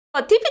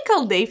A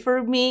typical day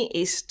for me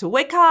is to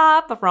wake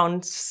up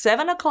around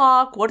 7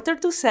 o'clock, quarter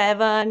to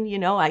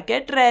 7, I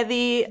get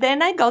ready.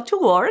 Then I go to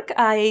work.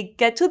 I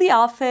get to the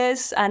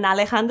office and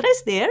Alejandra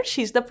is there.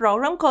 She's the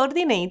program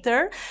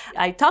coordinator.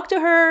 I talk to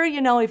her,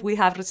 if we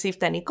have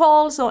received any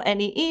calls or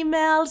any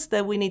emails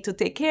that we need to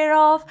take care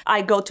of.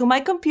 I go to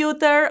my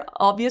computer.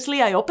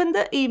 Obviously, I open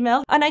the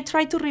email and I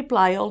try to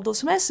reply all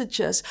those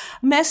messages.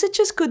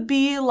 Messages could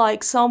be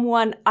like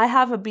I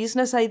have a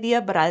business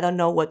idea, but I don't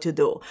know what to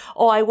do.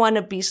 Or I want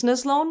a business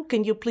loan.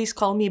 Can you please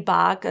call me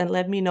back and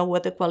let me know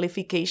what the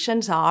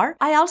qualifications are?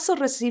 I also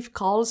receive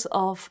calls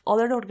of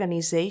other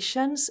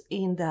organizations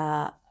in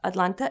the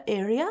Atlanta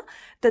area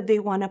that they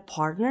want to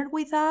partner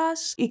with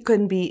us. It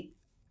can be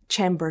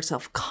chambers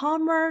of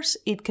commerce,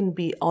 it can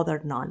be other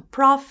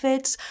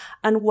nonprofits,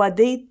 and what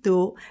they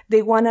do,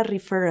 they want to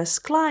refer us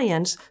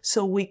clients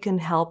so we can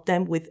help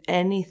them with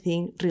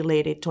anything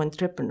related to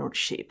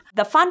entrepreneurship.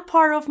 The fun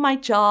part of my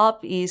job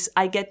is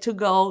I get to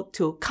go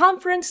to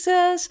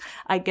conferences,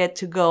 I get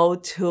to go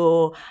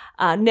to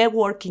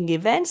networking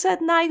events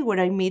at night where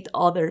I meet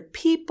other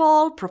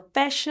people,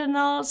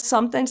 professionals.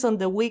 Sometimes on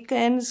the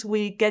weekends,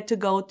 we get to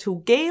go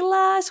to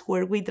galas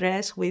where we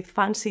dress with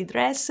fancy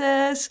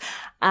dresses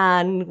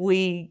and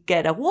we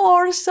get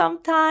awards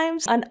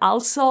sometimes, and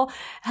also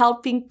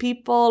helping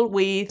people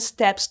with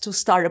steps to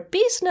start a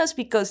business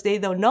because they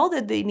don't know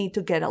that they need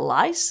to get a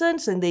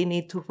license and they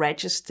need to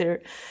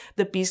register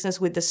the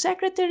business with the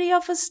Secretary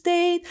of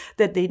State,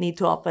 that they need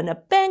to open a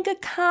bank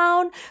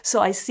account. So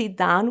I sit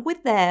down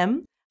with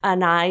them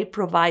and I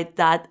provide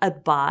that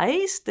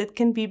advice that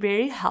can be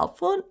very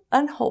helpful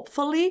and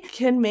hopefully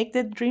can make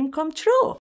the dream come true.